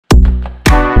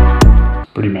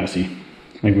pretty messy.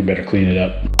 I think we better clean it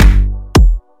up.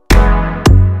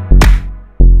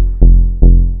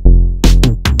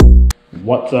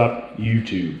 What's up,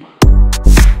 YouTube?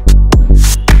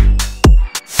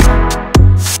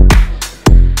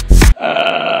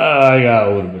 I got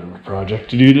a little bit of a project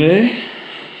to do today.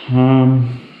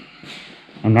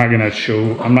 I'm not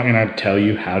gonna tell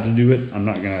you how to do it.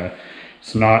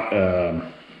 It's not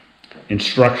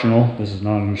instructional. This is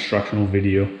not an instructional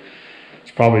video.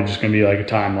 It's probably just gonna be like a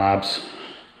time lapse.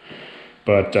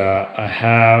 But I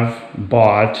have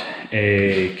bought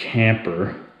a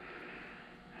camper,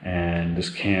 and this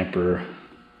camper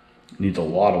needs a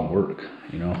lot of work,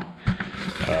 you know.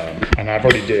 And I've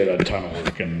already did a ton of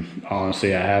work, and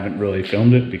honestly, I haven't really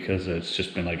filmed it because it's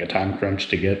just been like a time crunch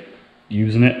to get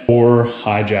using it. 4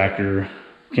 Hijacker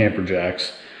camper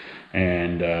jacks,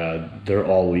 and they're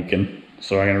all leaking,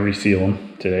 so I'm gonna reseal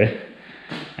them today,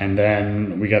 and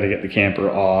then we got to get the camper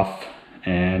off,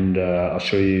 and I'll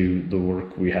show you the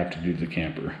work we have to do to the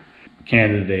camper.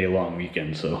 Canada Day long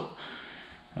weekend, so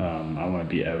I want to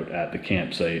be out at the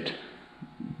campsite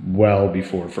well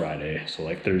before Friday, so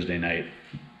like Thursday night,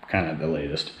 kind of the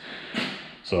latest.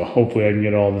 So hopefully I can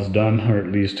get all this done, or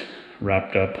at least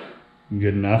wrapped up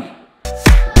good enough.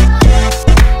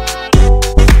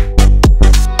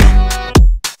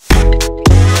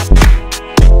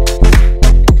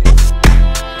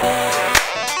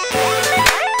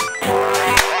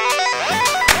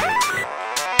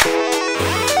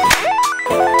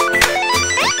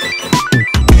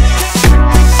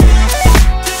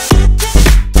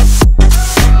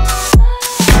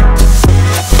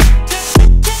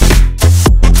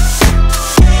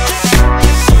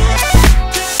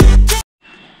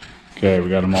 Okay,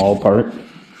 we got them all apart.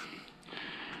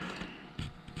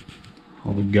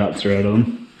 All the guts are out of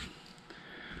them.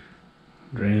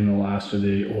 Draining the last of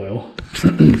the oil.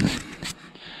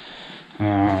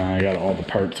 I got all the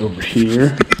parts over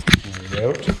here.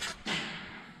 Out.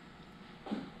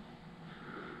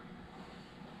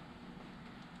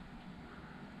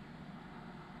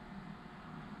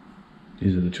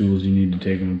 These are the tools you need to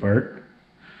take them apart.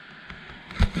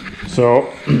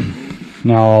 So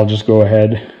now I'll just go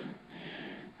ahead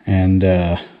and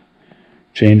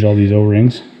change all these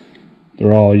O-rings.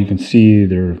 They're all, you can see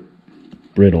they're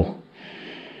brittle.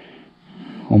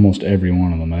 Almost every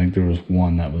one of them. I think there was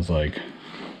one that was like,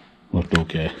 looked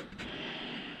okay.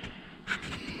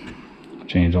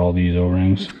 Change all these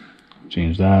O-rings.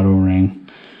 Change that O-ring.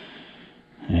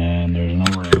 And there's an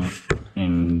O-ring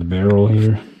in the barrel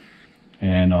here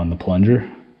and on the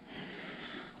plunger.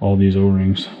 All these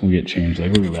O-rings will get changed.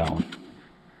 Like, look at that one.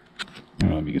 I don't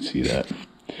know if you can see that.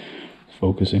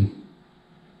 Focusing.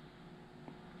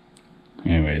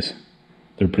 Anyways,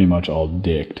 they're pretty much all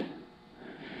dicked.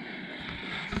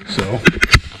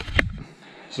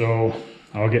 So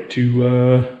I'll get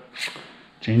to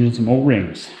changing some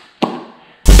O-rings.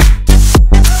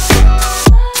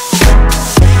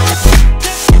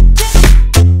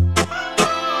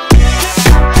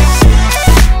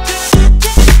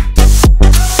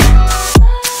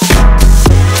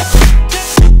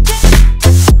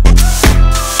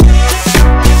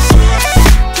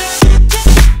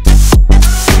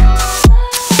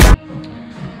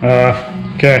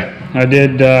 Okay, I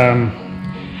did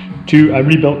I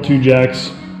rebuilt 2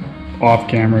 jacks off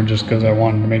camera just because I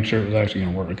wanted to make sure it was actually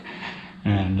going to work.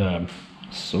 And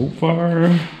so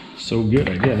far, so good,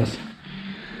 I guess.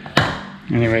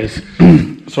 Anyways,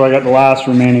 so I got the last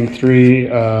remaining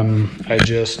 3. I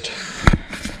just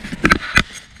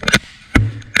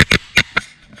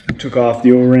took off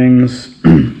the O-rings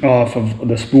off of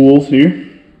the spools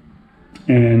here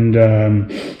and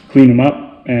cleaned them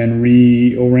up and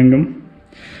re-O-ringed them.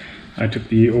 I took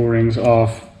the O-rings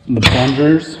off the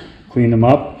plungers, cleaned them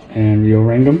up and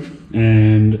re-O-ringed them,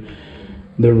 and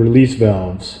the release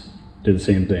valves did the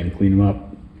same thing, cleaned them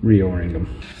up, re-O-ringed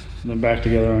them. Then back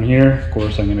together on here. Of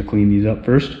course, I'm going to clean these up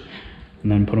first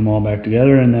and then put them all back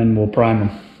together, and then we'll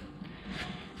prime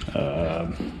them.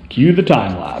 Cue the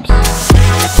time lapse.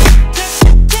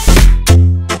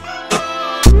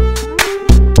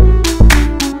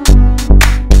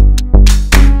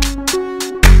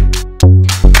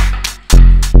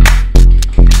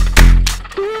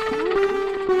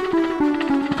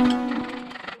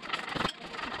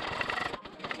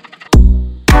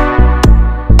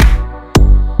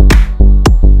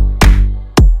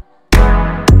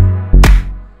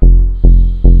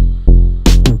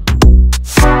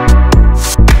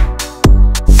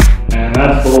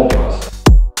 That's full.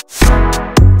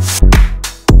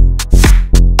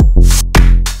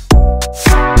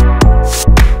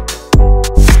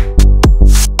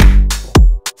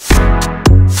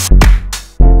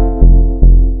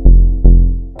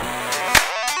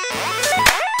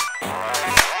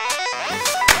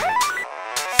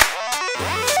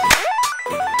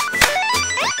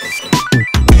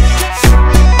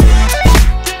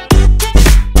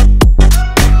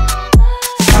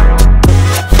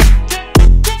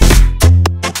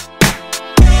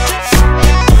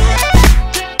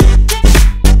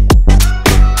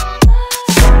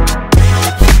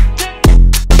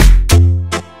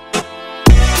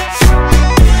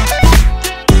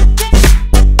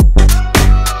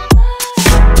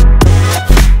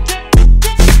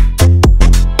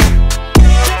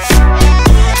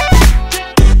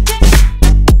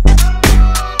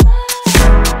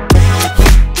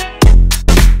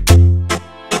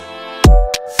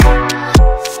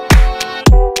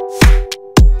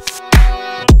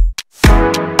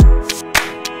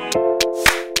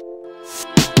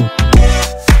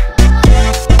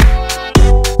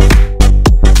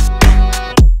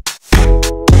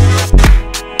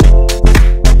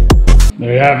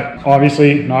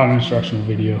 obviously not an instructional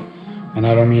video, and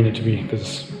I don't mean it to be,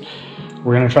 because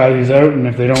we're gonna try these out, and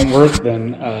if they don't work,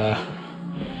 then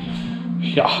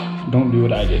yeah, don't do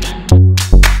what I did.